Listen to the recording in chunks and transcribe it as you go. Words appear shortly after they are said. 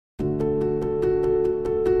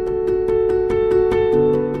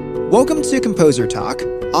Welcome to Composer Talk.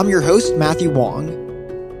 I'm your host, Matthew Wong.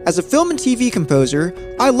 As a film and TV composer,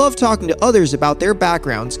 I love talking to others about their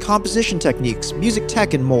backgrounds, composition techniques, music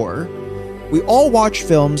tech, and more. We all watch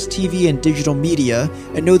films, TV, and digital media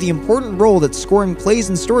and know the important role that scoring plays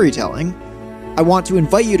in storytelling. I want to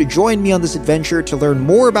invite you to join me on this adventure to learn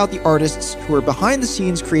more about the artists who are behind the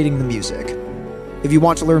scenes creating the music. If you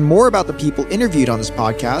want to learn more about the people interviewed on this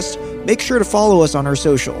podcast, make sure to follow us on our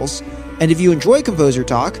socials. And if you enjoy Composer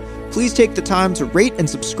Talk, please take the time to rate and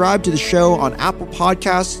subscribe to the show on Apple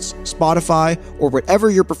Podcasts, Spotify, or whatever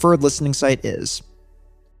your preferred listening site is.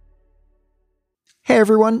 Hey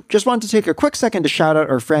everyone, just wanted to take a quick second to shout out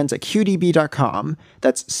our friends at QDB.com.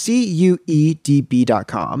 That's CUEDB.com.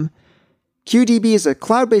 QDB is a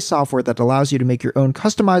cloud-based software that allows you to make your own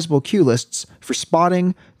customizable cue lists for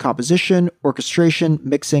spotting, composition, orchestration,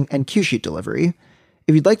 mixing, and cue sheet delivery.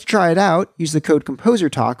 If you'd like to try it out, use the code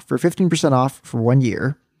ComposerTalk for 15% off for 1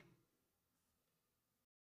 year.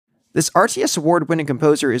 This RTS award-winning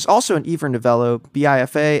composer is also an Ivor Novello,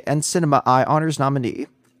 BIFA, and Cinema Eye Honors nominee,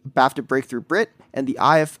 BAFTA Breakthrough Brit, and the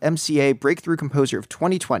IFMCA Breakthrough Composer of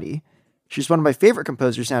 2020. She's one of my favorite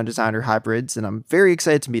composer-sound designer hybrids, and I'm very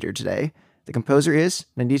excited to meet her today. The composer is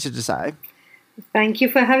Nandita Desai. Thank you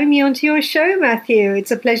for having me onto your show, Matthew.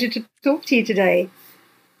 It's a pleasure to talk to you today.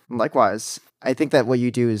 Likewise. I think that what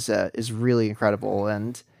you do is really incredible,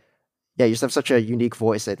 and yeah, you just have such a unique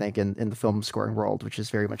voice, I think, in the film scoring world, which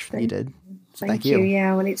is very much needed. So thank you.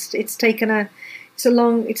 Yeah, well, it's taken a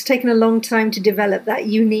long time to develop that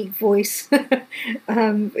unique voice.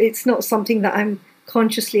 It's not something that I'm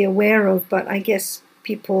consciously aware of, but I guess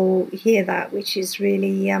people hear that, which is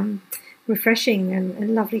really refreshing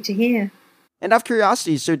and lovely to hear. And out of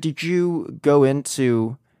curiosity, so did you go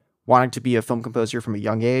into wanting to be a film composer from a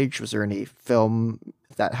young age? Was there any film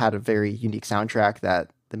that had a very unique soundtrack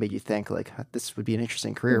that made you think like this would be an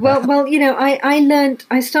interesting career? Well, you know,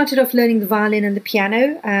 I started off learning the violin and the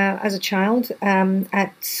piano as a child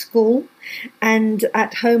at school, and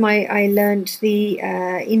at home I learned the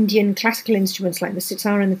Indian classical instruments like the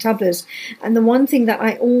sitar and the tablas. And the one thing that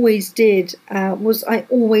I always did was I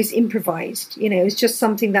always improvised. You know, it's just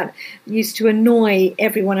something that used to annoy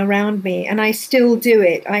everyone around me, and I still do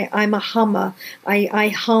it. I'm a hummer. I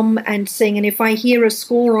hum and sing, and if I hear a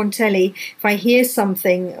score on telly, if I hear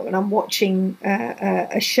something when I'm watching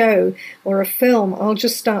a show or a film, I'll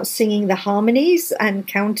just start singing the harmonies and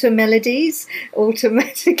counter melodies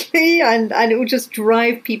automatically, and it will just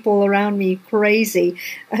drive people around me crazy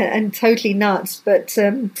and totally nuts. But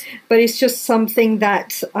it's just something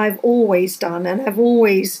that I've always done, and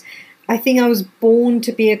I think I was born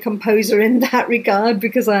to be a composer in that regard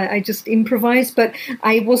because I just improvised, but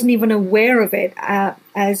I wasn't even aware of it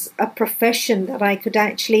as a profession that I could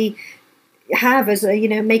actually have as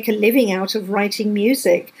make a living out of writing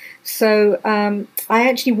music. So I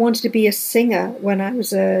actually wanted to be a singer when I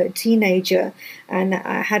was a teenager, and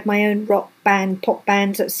I had my own rock band, pop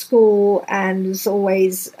bands at school, and was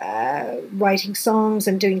always writing songs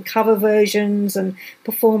and doing cover versions and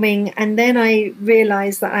performing. And then I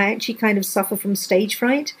realized that I actually kind of suffer from stage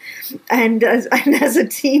fright, and as a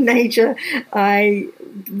teenager I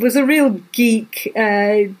was a real geek,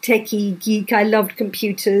 techie geek. I loved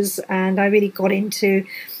computers, and I really got into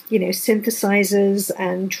synthesizers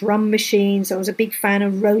and drum machines. I was a big fan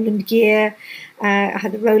of Roland gear. I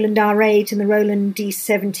had the Roland R8 and the Roland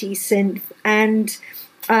D70 synth, and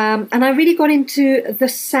I really got into the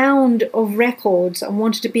sound of records. I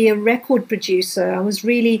wanted to be a record producer. I was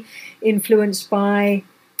really influenced by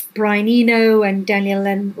Brian Eno and Daniel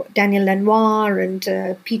Lanois and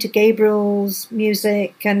Peter Gabriel's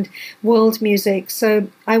music and world music. So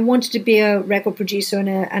I wanted to be a record producer and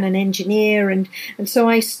an engineer. And so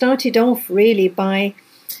I started off really by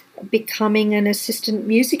becoming an assistant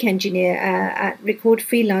music engineer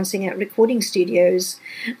freelancing at recording studios.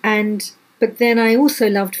 But then I also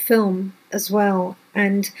loved film as well.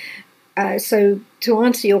 And so to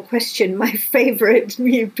answer your question, my favorite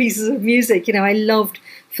pieces of music, I loved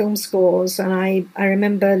film scores, and I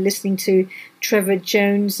remember listening to Trevor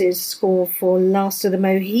Jones's score for Last of the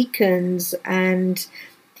Mohicans and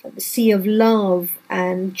Sea of Love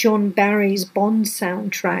and John Barry's Bond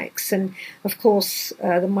soundtracks, and of course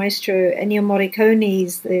the maestro Ennio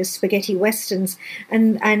Morricone's the spaghetti westerns,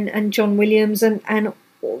 and John Williams, and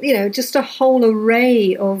just a whole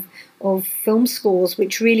array of film scores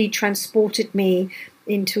which really transported me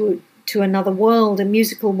into another world, a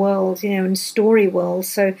musical world, and story world.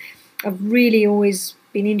 So I've really always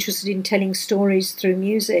been interested in telling stories through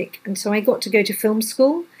music, and so I got to go to film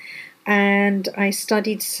school and I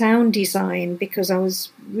studied sound design because I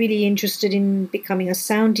was really interested in becoming a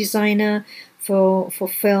sound designer for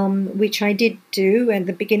film, which I did do at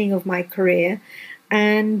the beginning of my career.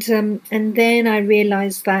 And then I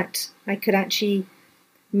realized that I could actually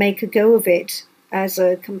make a go of it as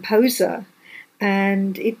a composer.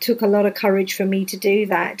 And it took a lot of courage for me to do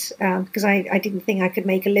that because I didn't think I could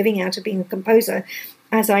make a living out of being a composer,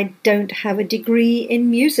 as I don't have a degree in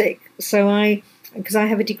music. Because I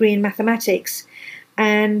have a degree in mathematics.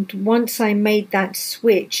 And once I made that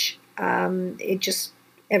switch,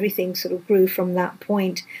 everything sort of grew from that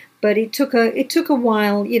point. But it took a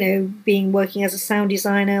while, being working as a sound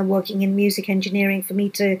designer, working in music engineering, for me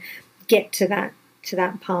to get to that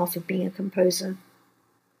path of being a composer.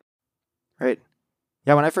 Right.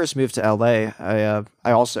 Yeah, when I first moved to LA,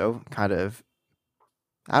 I also kind of,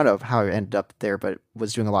 I don't know how I ended up there, but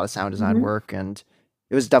was doing a lot of sound design work, and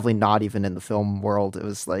it was definitely not even in the film world. It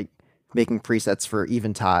was like making presets for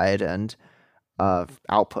Eventide and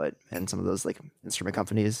Output and some of those like instrument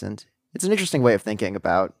companies, and it's an interesting way of thinking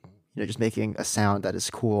about just making a sound that is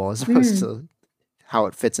cool as opposed to how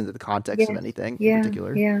it fits into the context of anything in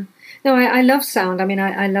particular. Yeah. No, I love sound. I mean,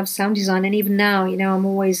 I love sound design, and even now, I'm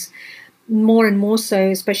always more and more so,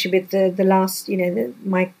 especially with the last,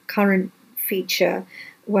 my current feature,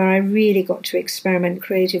 where I really got to experiment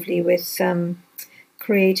creatively with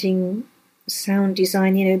creating sound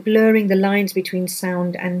design, blurring the lines between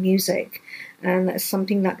sound and music. And that's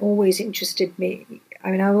something that always interested me.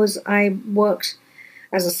 I mean, I worked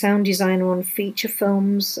as a sound designer on feature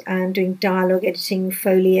films and doing dialogue editing,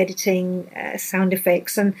 Foley editing, sound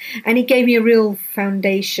effects. And it gave me a real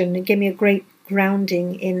foundation. It gave me a great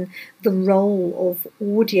grounding in the role of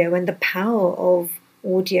audio and the power of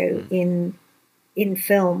audio in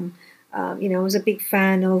film. I was a big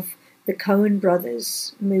fan of the Coen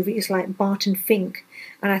brothers movies like Barton Fink.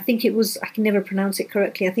 And I think it was, I can never pronounce it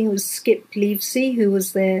correctly, I think it was Skip Leavesey who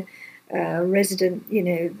was their resident,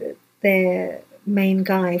 their main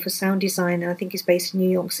guy for sound design. I think he's based in New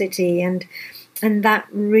York City. And that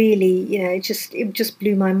really, it just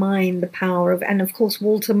blew my mind, the power of, and of course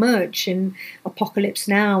Walter Murch in Apocalypse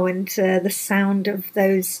Now, and the sound of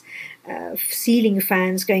those ceiling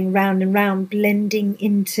fans going round and round, blending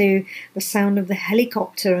into the sound of the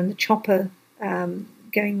helicopter and the chopper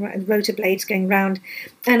going, rotor blades going round.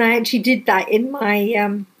 And I actually did that in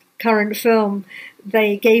my current film.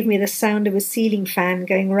 They gave me the sound of a ceiling fan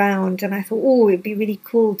going round, and I thought, it'd be really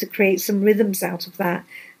cool to create some rhythms out of that.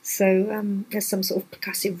 So there's some sort of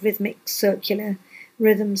percussive, rhythmic, circular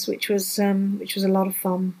rhythms, which was a lot of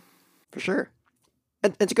fun. For sure.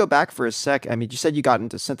 And to go back for a sec, I mean, you said you got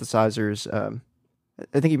into synthesizers.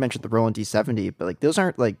 I think you mentioned the Roland D70, but like those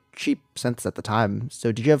aren't like cheap synths at the time.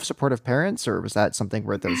 So did you have supportive parents, or was that something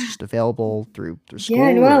where that was just available through school?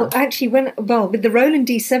 Yeah, well, actually, with the Roland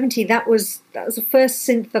D70, that was the first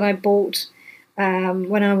synth that I bought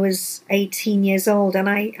when I was 18 years old, and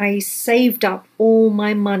I saved up all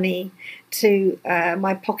my money to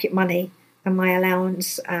my pocket money and my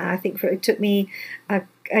allowance. I think it took me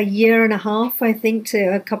a year and a half, I think,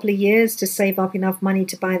 to a couple of years to save up enough money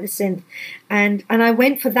to buy the synth, and I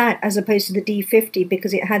went for that as opposed to the D50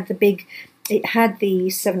 because it had the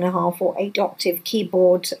 7.5 or 8 octave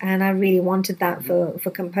keyboard, and I really wanted that for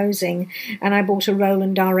composing. And I bought a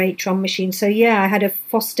Roland R8 drum machine. So yeah, I had a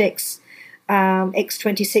Fostex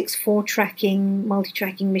X26 4-tracking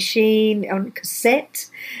multi-tracking machine on cassette,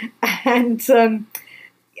 and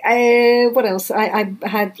what else? I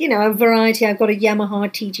had, a variety. I've got a Yamaha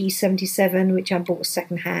TG77, which I bought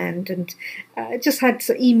secondhand, and just had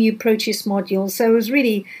EMU Proteus modules. So I was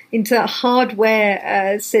really into hardware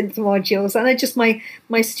synth modules, and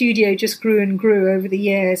my studio just grew and grew over the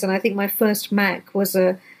years. And I think my first Mac was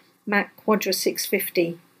a Mac Quadra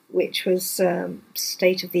 650, which was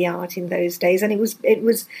state of the art in those days, and it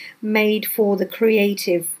was made for the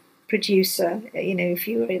creative producer. If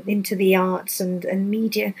you were into the arts and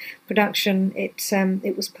media production,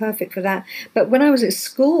 it was perfect for that. But when I was at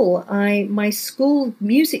school, my school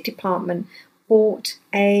music department bought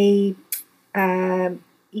a ECM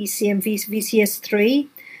VCS3,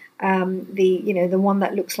 the one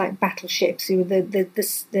that looks like battleships,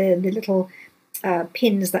 the little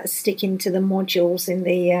pins that stick into the modules in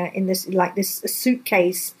this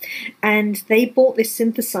suitcase. And they bought this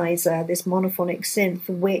synthesizer, this monophonic synth,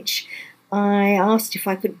 which I asked if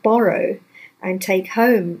I could borrow and take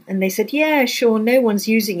home, and they said, yeah, sure, no one's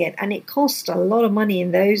using it. And it cost a lot of money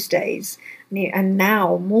in those days, and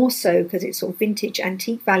now more so because it's sort of vintage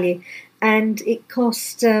antique value. And it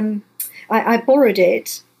cost I borrowed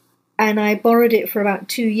it, and I borrowed it for about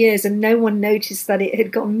 2 years, and no one noticed that it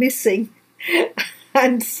had gone missing.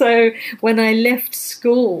 And so when I left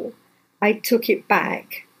school, I took it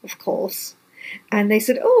back, of course. And they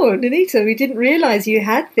said, "Oh, Nanita, we didn't realize you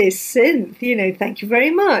had this synth. Thank you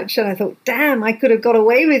very much." And I thought, "Damn, I could have got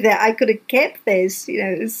away with it. I could have kept this."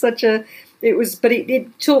 But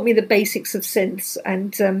it taught me the basics of synths,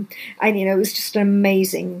 and it was just an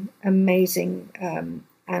amazing, amazing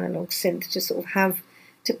analog synth to sort of have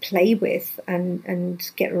to play with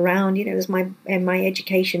and get around. It was my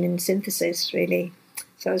education in synthesis, really.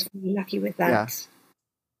 So I was really lucky with that. Yeah.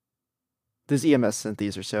 Those EMS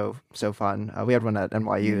synthes are so fun. We had one at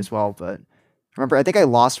NYU as well, but remember, I think I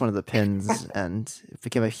lost one of the pins, and it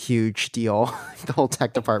became a huge deal. The whole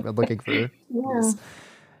tech department looking for these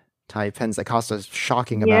tiny pins that cost a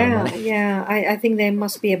shocking amount of money. Yeah. I think there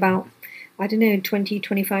must be about, I don't know,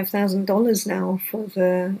 $25,000 now for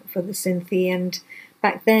the Synthi, and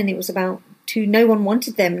back then it was about two. No one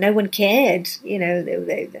wanted them. No one cared.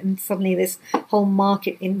 And suddenly this whole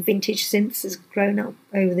market in vintage synths has grown up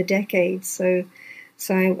over the decades. So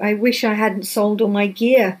I wish I hadn't sold all my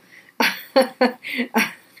gear,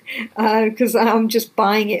 because I'm just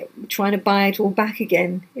trying to buy it all back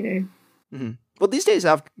again. Mm-hmm. Well, these days,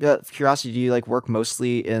 out of curiosity, do you work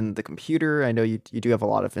mostly in the computer? I know you do have a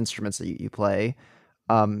lot of instruments that you play.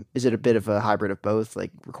 Is it a bit of a hybrid of both,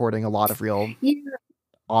 like recording a lot of real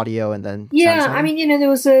audio and then I mean, there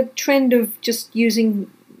was a trend of just using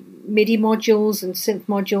MIDI modules and synth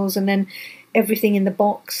modules and then everything in the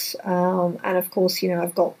box, and of course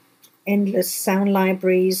I've got endless sound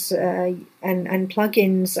libraries and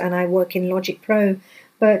plugins, and I work in Logic Pro,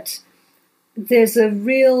 but there's a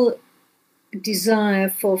real desire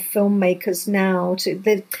for filmmakers now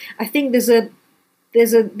I think there's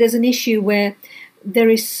an issue where there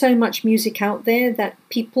is so much music out there that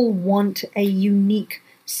people want a unique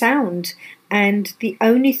sound, and the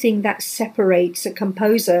only thing that separates a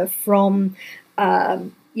composer from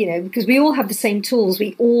because we all have the same tools,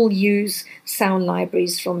 we all use sound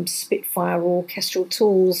libraries from Spitfire or Orchestral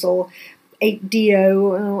Tools or 8Dio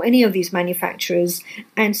or any of these manufacturers,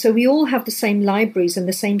 and so we all have the same libraries and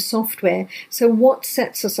the same software. So what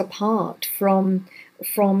sets us apart from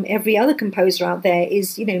every other composer out there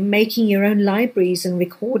is making your own libraries and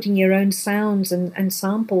recording your own sounds and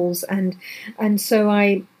samples, and so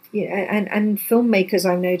and filmmakers,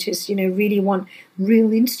 I've noticed really want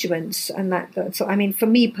real instruments, and so I mean, for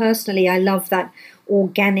me personally, I love that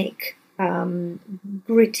organic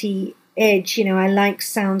gritty edge. I like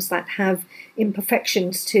sounds that have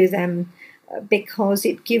imperfections to them, because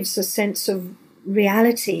it gives a sense of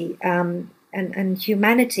reality and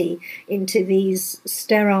humanity into these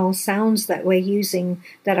sterile sounds that we're using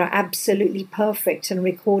that are absolutely perfect and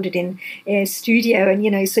recorded in a studio.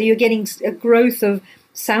 And so you're getting a growth of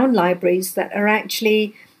sound libraries that are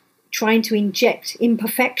actually trying to inject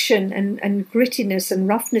imperfection and grittiness and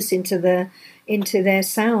roughness into their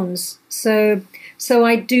sounds. So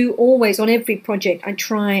I do always, on every project, I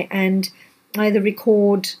try and either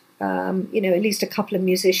record at least a couple of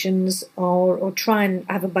musicians, or try and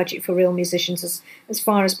have a budget for real musicians as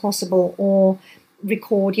far as possible, or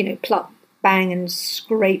record, pluck, bang and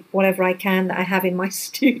scrape whatever I can that I have in my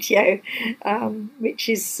studio, which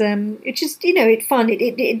is it's fun.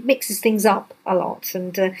 It mixes things up a lot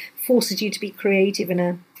and forces you to be creative in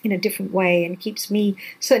a different way, and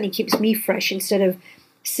certainly keeps me fresh instead of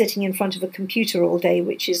sitting in front of a computer all day,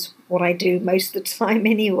 which is what I do most of the time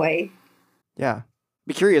anyway. Yeah.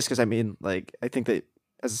 Be curious, because I mean, I think that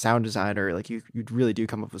as a sound designer, you really do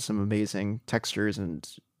come up with some amazing textures and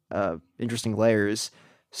interesting layers.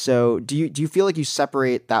 So do you feel like you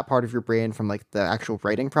separate that part of your brain from the actual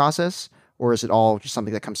writing process, or is it all just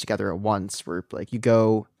something that comes together at once, where you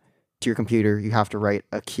go to your computer, you have to write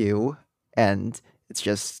a cue, and it's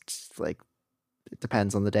just it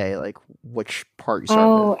depends on the day, which part you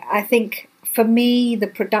start with? I think for me, the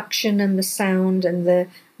production and the sound and the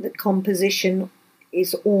composition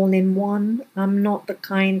is all in one. I'm not the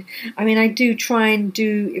kind, I mean, I do try and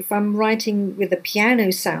if I'm writing with a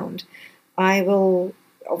piano sound, I will,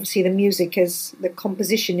 obviously the music the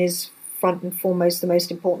composition is front and foremost the most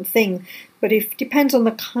important thing, but it depends on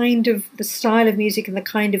the style of music and the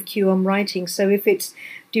kind of cue I'm writing. So if it's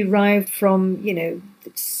derived from, the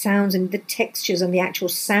sounds and the textures and the actual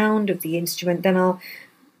sound of the instrument, then I'll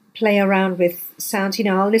play around with sounds.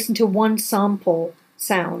 I'll listen to one sample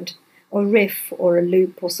sound, a riff or a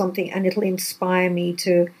loop or something, and it'll inspire me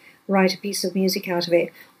to write a piece of music out of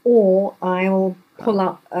it. Or I'll pull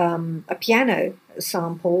up a piano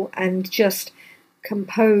sample and just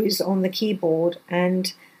compose on the keyboard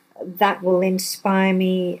and that will inspire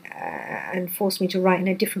me and force me to write in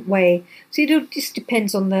a different way. So it just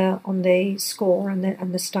depends on the score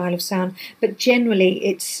and the style of sound. But generally,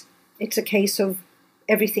 it's a case of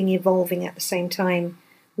everything evolving at the same time,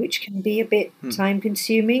 which can be a bit time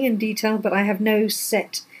consuming and detailed. But I have no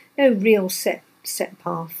real set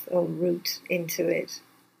path or route into it.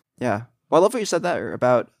 Yeah. Well, I love what you said there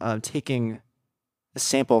about taking a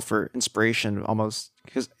sample for inspiration almost,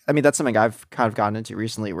 because I mean that's something I've kind of gotten into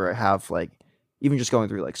recently where I have like even just going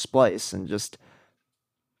through like Splice and just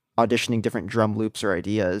auditioning different drum loops or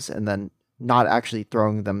ideas and then not actually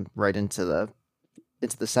throwing them right into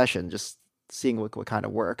the session, just seeing what kind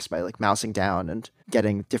of works by like mousing down and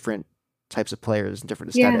getting different types of players and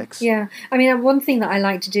different Yeah, aesthetics. yeah. I mean, one thing that I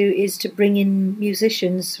like to do is to bring in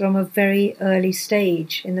musicians from a very early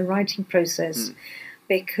stage in the writing process,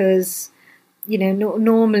 because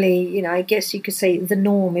normally, I guess you could say the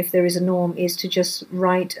norm, if there is a norm, is to just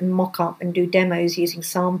write and mock up and do demos using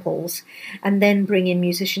samples, and then bring in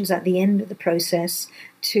musicians at the end of the process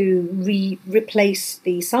to replace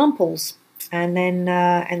the samples, and then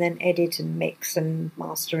edit and mix and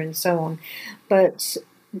master and so on. But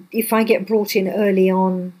if I get brought in early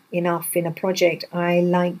on enough in a project, I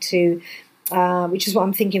like to, which is what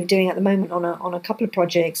I'm thinking of doing at the moment on a couple of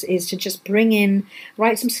projects, is to just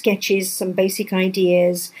write some sketches, some basic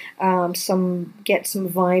ideas, get some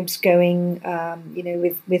vibes going,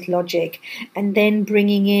 with Logic, and then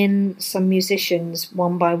bringing in some musicians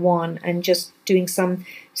one by one and just doing some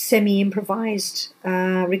semi-improvised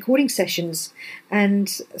recording sessions. And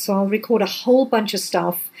so I'll record a whole bunch of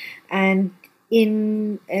stuff and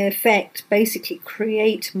in effect basically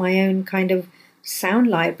create my own kind of sound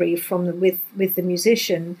library with the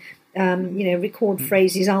musician. Record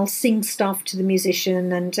phrases. I'll sing stuff to the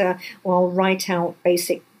musician, and or I'll write out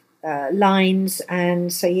basic lines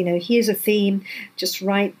and say, here's a theme, just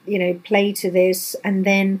write, play to this, and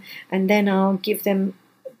then I'll give them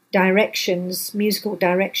musical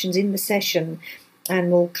directions in the session,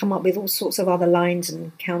 and we'll come up with all sorts of other lines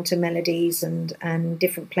and counter melodies and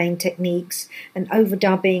different playing techniques and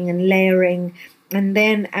overdubbing and layering. And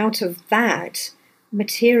then out of that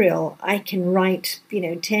material, I can write,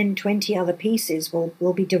 10, 20 other pieces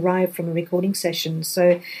will be derived from a recording session.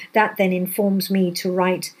 So that then informs me to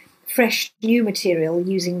write fresh new material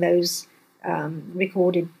using those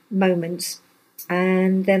recorded moments.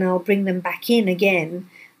 And then I'll bring them back in again,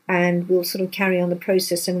 and we'll sort of carry on the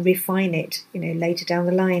process and refine it, later down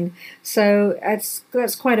the line. So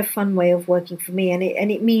that's quite a fun way of working for me,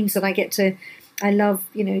 and it means that I love,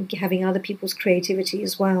 having other people's creativity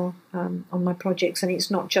as well on my projects, and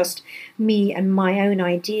it's not just me and my own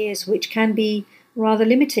ideas, which can be rather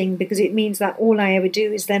limiting because it means that all I ever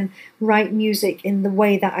do is then write music in the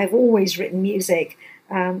way that I've always written music,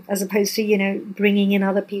 as opposed to bringing in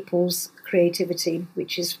other people's creativity,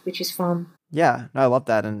 which is fun. Yeah, no, I love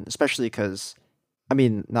that, and especially because, I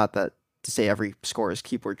mean, not that to say every score is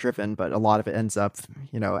keyboard driven, but a lot of it ends up,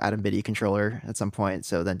 at a MIDI controller at some point.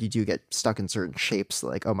 So then you do get stuck in certain shapes,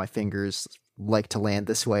 like, oh, my fingers like to land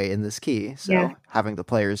this way in this key. So having the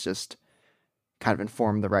players just kind of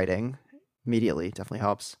inform the writing immediately definitely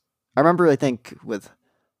helps. I remember, I think, with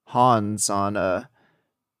Hans on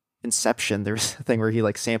Inception, there was a thing where he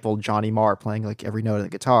like sampled Johnny Marr playing like every note of the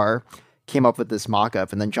guitar, came up with this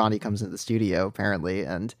mock-up, and then Johnny comes into the studio apparently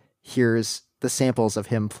and hears the samples of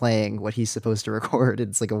him playing what he's supposed to record.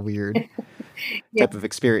 It's like a weird type of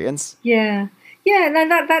experience. Yeah,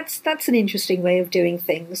 no, that's an interesting way of doing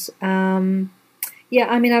things. Yeah,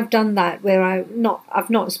 I mean, I've done that where I've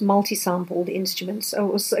not multi-sampled instruments.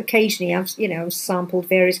 Or occasionally I've sampled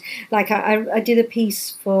various. Like I did a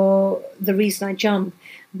piece for The Reason I Jump,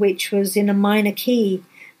 which was in a minor key,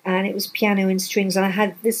 and it was piano and strings. And I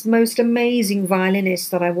had this most amazing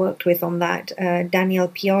violinist that I worked with on that. Daniel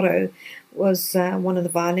Pioro was one of the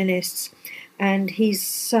violinists, and he's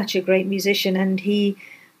such a great musician. And he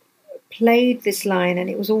played this line, and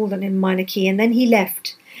it was all done in minor key. And then he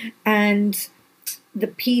left, and the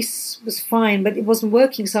piece was fine, but it wasn't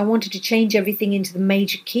working. So I wanted to change everything into the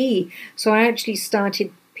major key. So I actually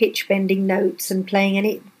started pitch bending notes and playing, and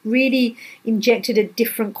it really injected a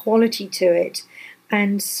different quality to it.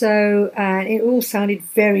 And so it all sounded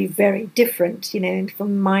very, very different,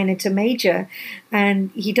 from minor to major.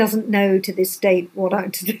 And he doesn't know to this day what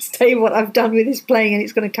I've done with his playing, and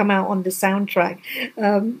it's going to come out on the soundtrack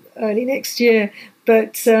early next year.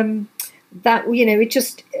 But that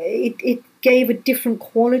it gave a different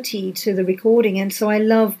quality to the recording, and so I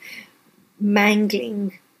love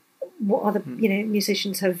mangling what other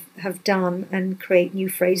musicians have done and create new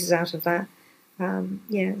phrases out of that.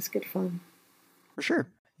 It's good fun. For sure.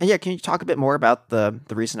 And yeah, can you talk a bit more about the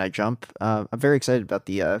reason I jump? I'm very excited about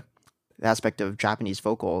the aspect of Japanese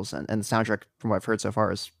vocals, and the soundtrack from what I've heard so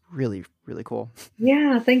far is really, really cool.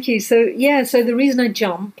 Yeah, thank you. So the reason I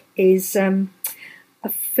jump is a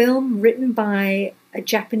film written by a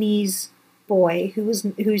Japanese boy who's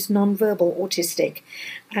nonverbal autistic,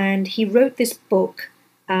 and he wrote this book.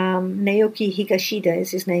 Naoki Higashida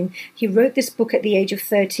is his name. He wrote this book at the age of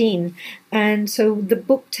 13, and so the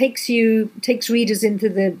book takes readers into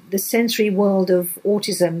the sensory world of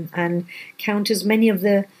autism and counters many of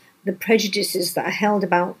the prejudices that are held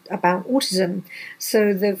about autism.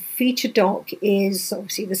 So the feature doc is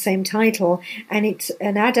obviously the same title, and it's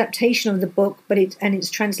an adaptation of the book, but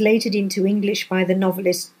it's translated into English by the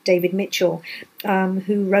novelist David Mitchell,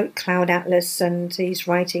 who wrote Cloud Atlas, and he's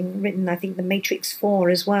written I think The Matrix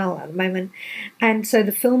 4 as well at the moment. And so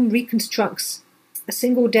the film reconstructs a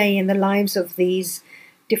single day in the lives of these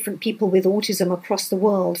different people with autism across the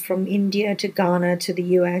world, from India to Ghana to the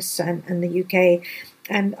US and the UK.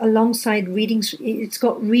 And alongside readings, it's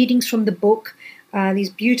got readings from the book, these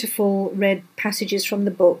beautiful read passages from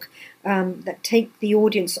the book that take the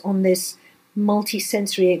audience on this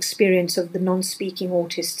multi-sensory experience of the non-speaking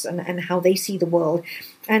autists and how they see the world.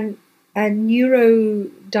 And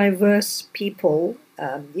neurodiverse people,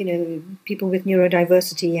 people with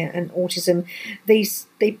neurodiversity and autism, they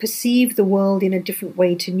perceive the world in a different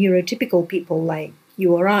way to neurotypical people like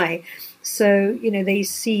you or I. So, they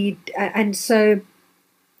see, and so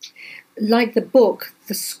like the book,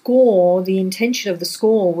 the intention of the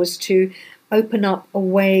score was to open up a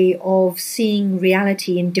way of seeing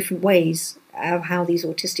reality in different ways of how these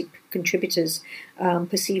autistic contributors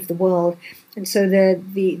perceive the world. And so the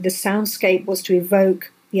soundscape was to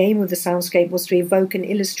evoke, the aim of the soundscape was to evoke and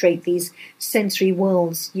illustrate these sensory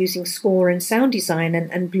worlds using score and sound design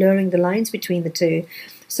and blurring the lines between the two.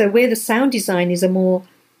 So where the sound design is a more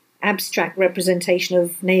abstract representation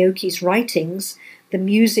of Naoki's writings, the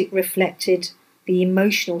music reflected the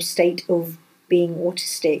emotional state of being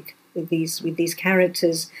autistic with these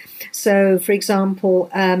characters. So, for example,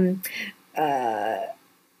 the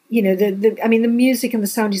music and the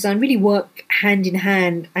sound design really work hand in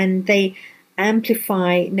hand, and they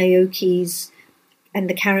amplify Naoki's and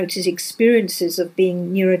the characters' experiences of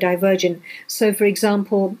being neurodivergent. So, for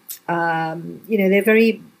example, they're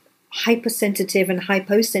very hypersensitive and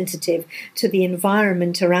hyposensitive to the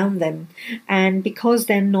environment around them, and because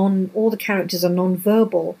all the characters are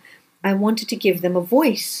non-verbal, I wanted to give them a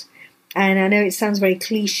voice. And I know it sounds very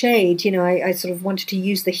cliched, I sort of wanted to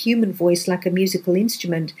use the human voice like a musical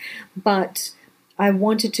instrument, but I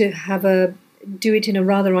wanted to do it in a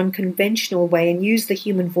rather unconventional way and use the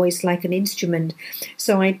human voice like an instrument.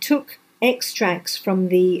 So I took extracts from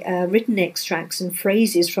the written extracts and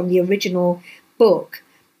phrases from the original book,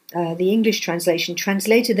 the English translation,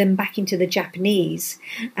 translated them back into the Japanese,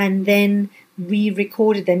 and then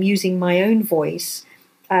re-recorded them using my own voice,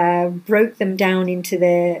 broke them down into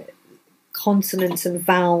their consonants and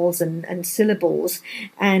vowels and syllables,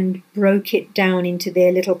 and broke it down into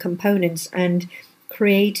their little components, and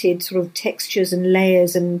created sort of textures and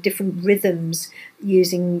layers and different rhythms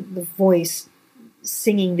using the voice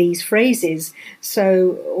singing these phrases.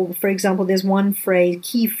 So, for example, there's one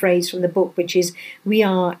key phrase from the book, which is, "We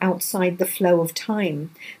are outside the flow of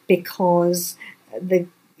time," because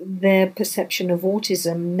their perception of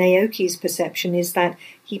autism, Naoki's perception, is that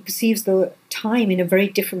he perceives the time in a very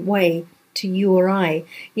different way to you or I.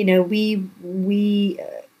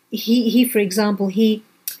 He, for example, he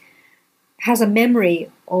has a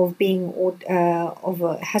memory of being,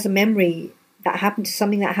 has a memory that happened to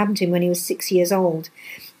something that happened to him when he was 6 years old.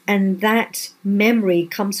 And that memory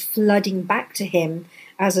comes flooding back to him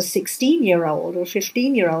as a 16-year-old or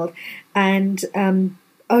 15-year-old, and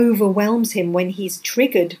overwhelms him when he's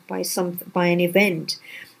triggered by an event.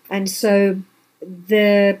 And so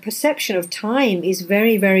the perception of time is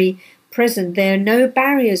very, very present. There are no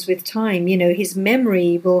barriers with time. His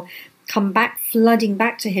memory will come back, flooding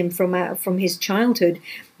back to him from his childhood,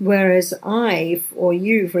 whereas I or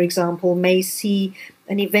you, for example, may see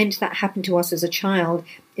an event that happened to us as a child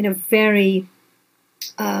in a very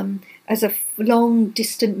as a long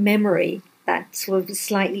distant memory that sort of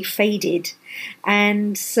slightly faded.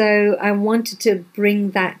 And so I wanted to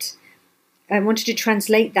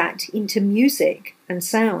translate that into music and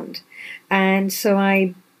sound. And so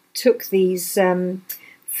I took these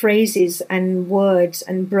phrases and words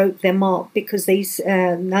and broke them up, because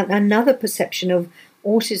another perception of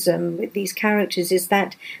autism with these characters is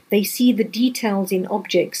that they see the details in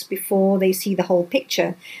objects before they see the whole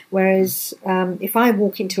picture. Whereas if I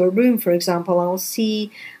walk into a room, for example, I'll see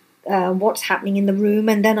what's happening in the room,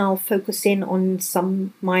 and then I'll focus in on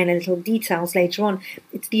some minor little details later on.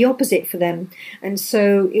 It's the opposite for them. And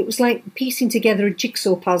so it was like piecing together a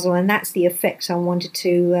jigsaw puzzle, and that's the effect I wanted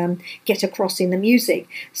to get across in the music.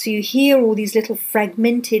 So you hear all these little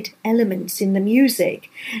fragmented elements in the music,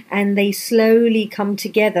 and they slowly come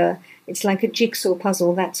together. It's like a jigsaw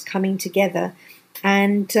puzzle that's coming together.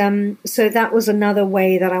 And so that was another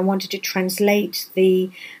way that I wanted to translate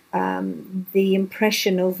the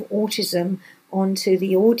impression of autism onto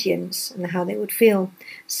the audience and how they would feel.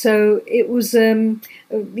 So it was,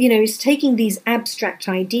 it's taking these abstract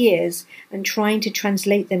ideas and trying to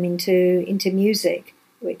translate them into music,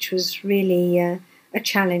 which was really a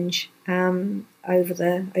challenge over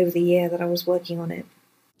the year that I was working on it.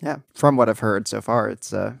 Yeah, from what I've heard so far,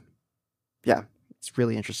 it's it's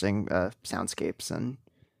really interesting soundscapes and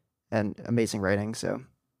amazing writing. So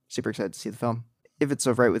super excited to see the film. If it's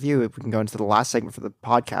all right with you, if we can go into the last segment for the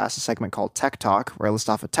podcast, a segment called Tech Talk, where I list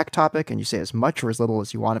off a tech topic and you say as much or as little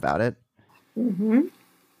as you want about it. Mm-hmm.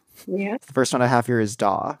 Yeah. The first one I have here is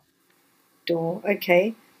DAW. DAW,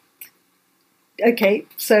 okay. Okay,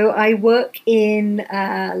 so I work in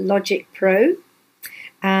Logic Pro,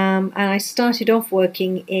 and I started off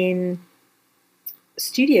working in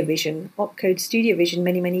Studio Vision, Opcode Studio Vision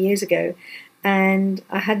many, many years ago. And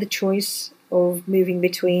I had the choice of moving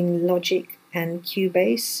between Logic and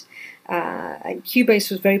Cubase. And Cubase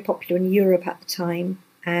was very popular in Europe at the time,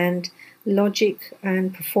 and Logic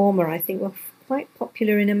and Performer, I think, were quite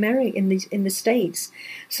popular in America, in the States.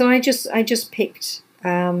 So I just picked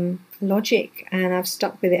Logic, and I've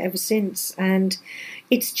stuck with it ever since. And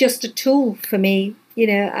it's just a tool for me,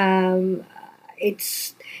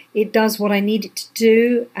 It does what I need it to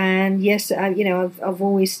do, and yes, I've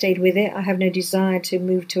always stayed with it. I have no desire to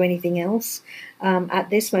move to anything else at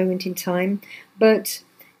this moment in time. But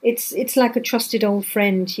it's like a trusted old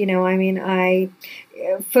friend,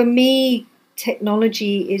 for me,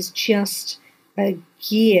 technology is just a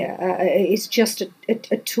gear. It's just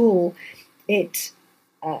a tool. It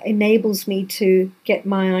enables me to get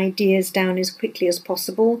my ideas down as quickly as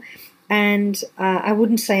possible. And I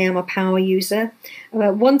wouldn't say I'm a power user.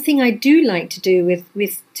 One thing I do like to do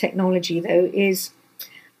with technology, though, is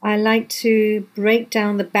I like to break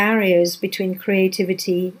down the barriers between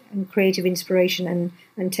creativity and creative inspiration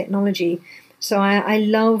and technology. So I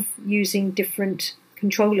love using different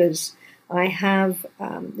controllers. I have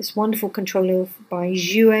this wonderful controller by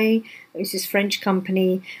Jouet. It's this French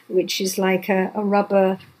company, which is like a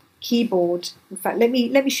rubber keyboard. In fact, let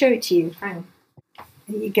me show it to you. Hang on.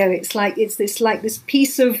 There you go. It's this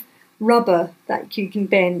piece of rubber that you can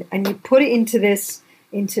bend, and you put it into this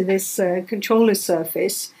controller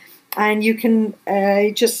surface, and you can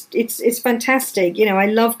it's fantastic. I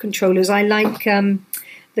love controllers. I like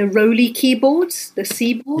the Roly keyboards, the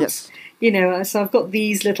C boards. Yes. So I've got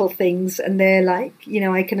these little things, and they're like,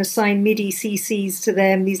 I can assign MIDI CCs to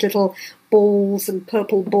them. These little balls and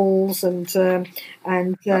purple balls, and it's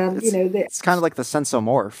kind of like the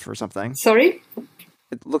Sensomorph or something. Sorry.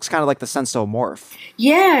 It looks kind of like the Sensomorph.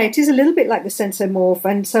 Yeah, it is a little bit like the Sensomorph,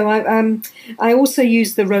 and so I also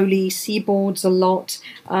use the Roly C-boards a lot.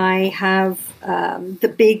 I have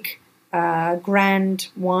the big Grand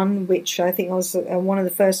one, which I think I was one of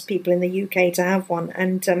the first people in the UK to have one,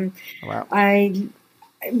 and wow.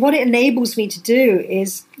 What it enables me to do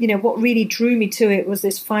is, what really drew me to it was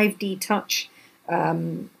this 5D touch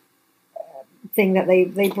thing that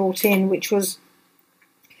they brought in, which was,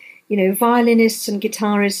 violinists and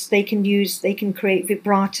guitarists, they can create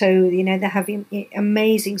vibrato, they have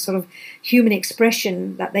amazing sort of human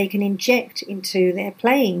expression that they can inject into their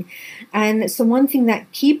playing. And it's the one thing that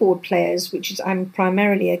keyboard players, which is, I'm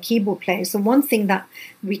primarily a keyboard player, it's the one thing that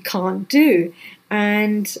we can't do.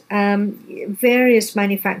 And various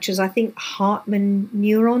manufacturers, I think Hartman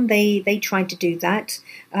Neuron, they tried to do that.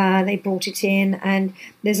 They brought it in, and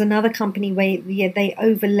there's another company where they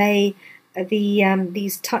overlay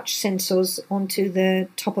these touch sensors onto the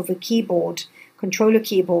top of a controller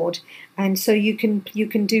keyboard, and so you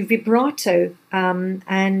can do vibrato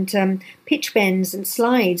and pitch bends and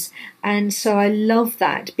slides. And so I love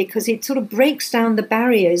that because it sort of breaks down the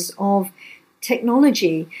barriers of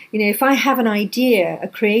technology. If I have an idea, a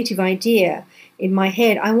creative idea in my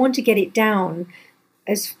head, I want to get it down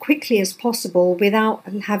as quickly as possible without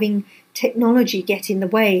having technology get in the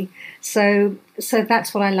way. So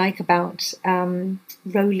that's what I like about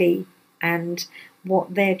Roly and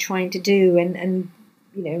what they're trying to do, and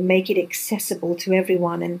make it accessible to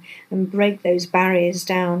everyone and break those barriers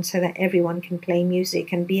down so that everyone can play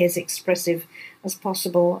music and be as expressive as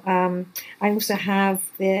possible. I also have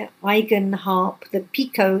the Eigen harp, the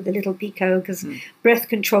Pico, the little Pico, because breath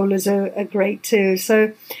controllers are great too.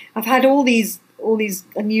 So I've had all these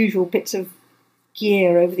unusual bits of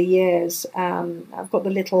gear over the years. I've got the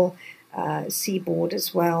little Seaboard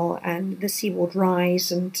as well, and the Seaboard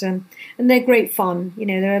Rise, and they're great fun.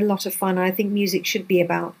 They're a lot of fun. I think music should be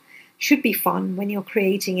fun when you're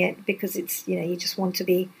creating it, because it's you just want to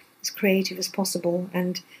be as creative as possible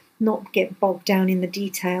and not get bogged down in the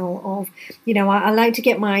detail of I like to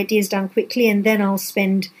get my ideas down quickly, and then I'll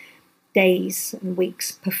spend days and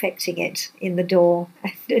weeks perfecting it in the DAW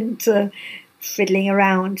and fiddling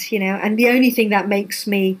around, and the only thing that makes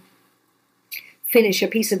me finish a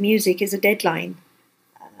piece of music is a deadline.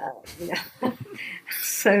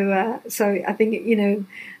 So I think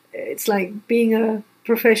it's like being a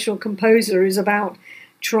professional composer is about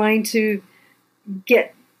trying to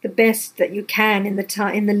get the best that you can in the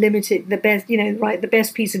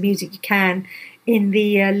best piece of music you can in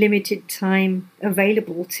the limited time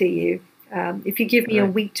available to you. If you give me a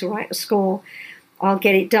week to write a score, I'll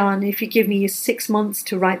get it done. If you give me 6 months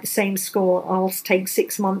to write the same score, I'll take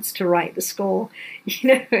 6 months to write the score.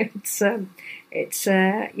 It's a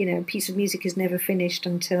piece of music is never finished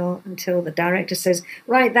until the director says,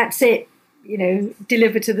 right, that's it.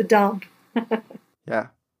 Deliver to the dub. Yeah.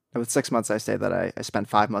 With 6 months, I say that I spent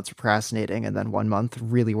 5 months procrastinating and then 1 month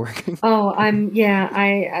really working. Oh,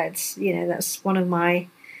 that's one of my.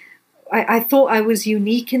 I thought I was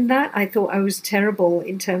unique in that. I thought I was terrible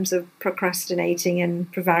in terms of procrastinating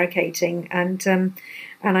and prevaricating, and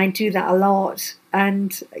I do that a lot.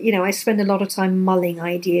 And I spend a lot of time mulling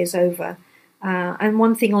ideas over. And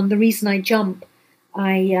one thing on The Reason I Jump,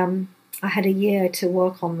 I had a year to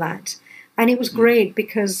work on that, and it was great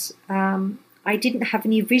because I didn't have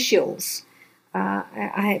any visuals.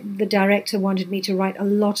 The director wanted me to write a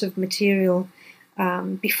lot of material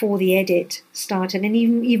before the edit started, and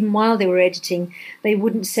even while they were editing, they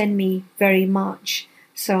wouldn't send me very much.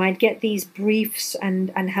 So I'd get these briefs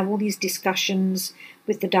and have all these discussions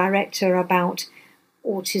with the director about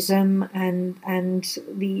autism and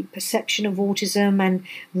the perception of autism, and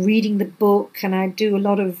reading the book, and I'd do a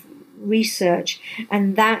lot of research,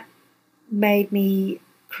 and that made me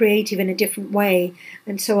creative in a different way.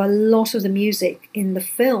 And so a lot of the music in the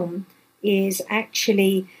film is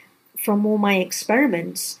actually from all my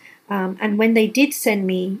experiments. And when they did send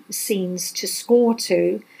me scenes to score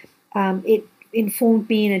to, it informed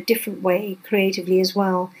me in a different way creatively as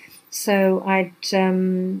well. So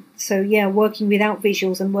working without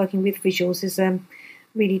visuals and working with visuals is a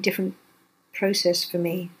really different process for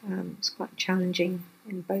me. It's quite challenging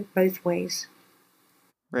in both ways.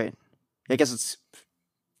 Right. I guess it's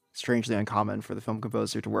strangely uncommon for the film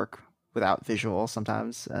composer to work without visual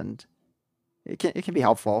sometimes, and it can be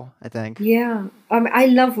helpful, I think. Yeah, I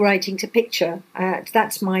love writing to picture.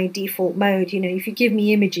 That's my default mode. If you give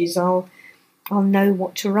me images, I'll know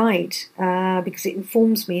what to write because it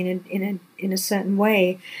informs me in a certain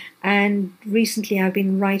way. And recently, I've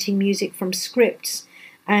been writing music from scripts,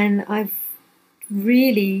 and I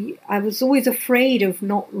was always afraid of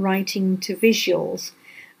not writing to visuals.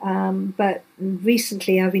 But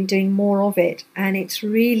recently I've been doing more of it, and it's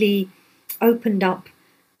really opened up.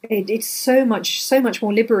 It's so much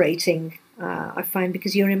more liberating, I find,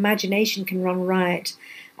 because your imagination can run riot,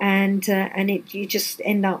 and you just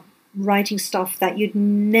end up writing stuff that you'd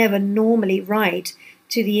never normally write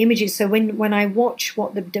to the images. So when I watch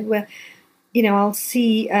I'll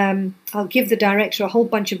give the director a whole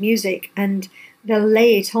bunch of music, and they'll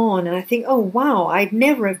lay it on, and I think, oh wow, I'd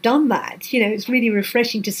never have done that. It's really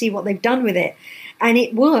refreshing to see what they've done with it, and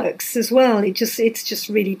it works as well. It's just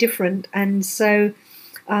really different, and so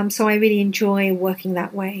I really enjoy working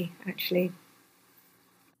that way, actually.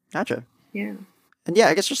 Gotcha. Yeah. And yeah,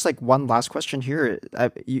 I guess just like one last question here.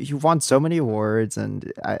 You've won so many awards,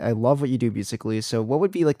 and I love what you do musically. So what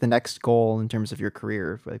would be like the next goal in terms of your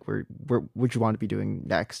career? Like where would you want to be doing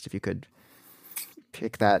next if you could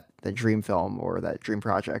pick the dream film or that dream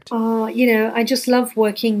project? I just love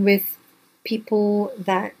working with people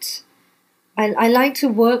that I like to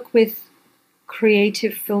work with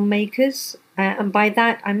creative filmmakers. And by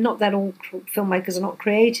that, I'm not that all filmmakers are not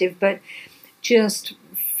creative, but just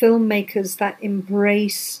filmmakers that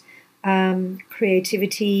embrace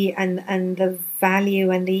creativity and the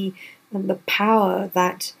value and the power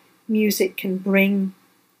that music can bring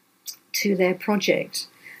to their project.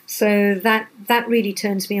 So that really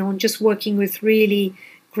turns me on, just working with really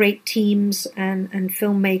great teams and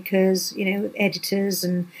filmmakers, editors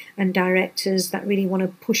and directors that really want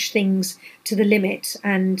to push things to the limit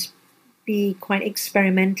and be quite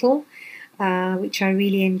experimental, which I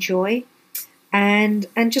really enjoy. And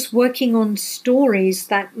just working on stories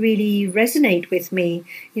that really resonate with me,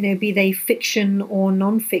 be they fiction or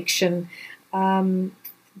non-fiction,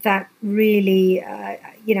 that really,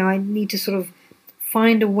 I need to sort of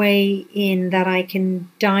find a way in that I can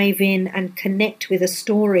dive in and connect with a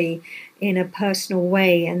story in a personal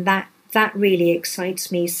way. And that really excites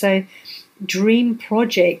me. So dream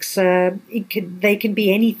projects, they can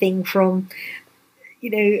be anything from,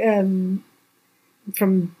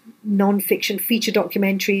 from non-fiction feature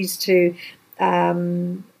documentaries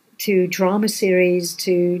to drama series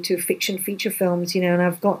to fiction feature films, and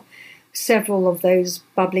I've got several of those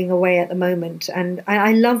bubbling away at the moment. And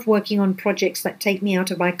I love working on projects that take me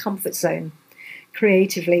out of my comfort zone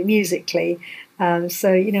creatively, musically.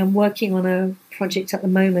 So I'm working on a project at the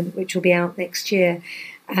moment which will be out next year,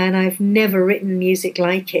 and I've never written music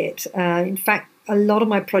like it. In fact, a lot of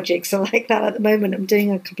my projects are like that at the moment. I'm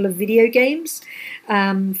doing a couple of video games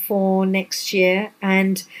for next year,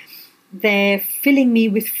 and they're filling me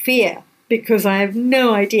with fear because I have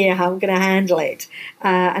no idea how I'm going to handle it.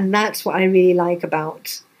 And that's what I really like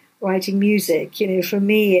about writing music. For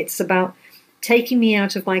me, it's about taking me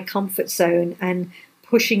out of my comfort zone and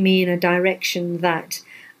pushing me in a direction that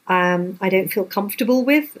I don't feel comfortable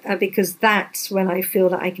with, because that's when I feel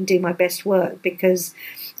that I can do my best work. Because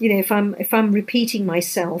if I'm repeating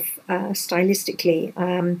myself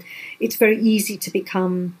stylistically, it's very easy to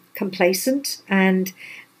become complacent, and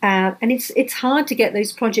it's hard to get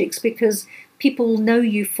those projects because people know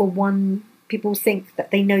you for one. People think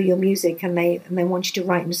that they know your music and they want you to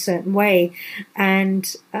write in a certain way,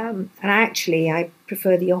 and actually I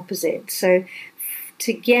prefer the opposite. So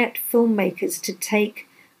to get filmmakers to take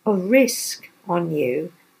a risk on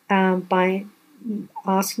you by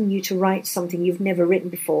asking you to write something you've never written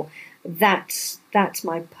before, that's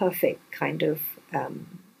my perfect kind of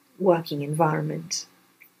working environment.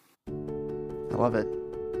 I love it.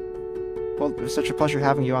 Well, it was such a pleasure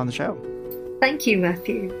having you on the show. Thank you,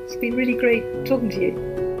 Matthew. It's been really great talking to you.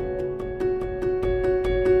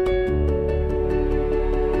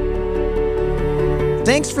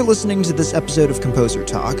 Thanks for listening to this episode of Composer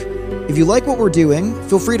Talk. If you like what we're doing,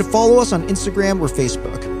 feel free to follow us on Instagram or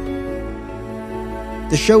Facebook.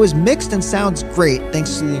 The show is mixed and sounds great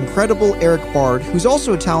thanks to the incredible Eric Bard, who's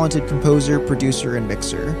also a talented composer, producer, and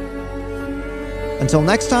mixer. Until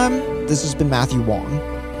next time, this has been Matthew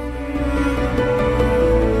Wong.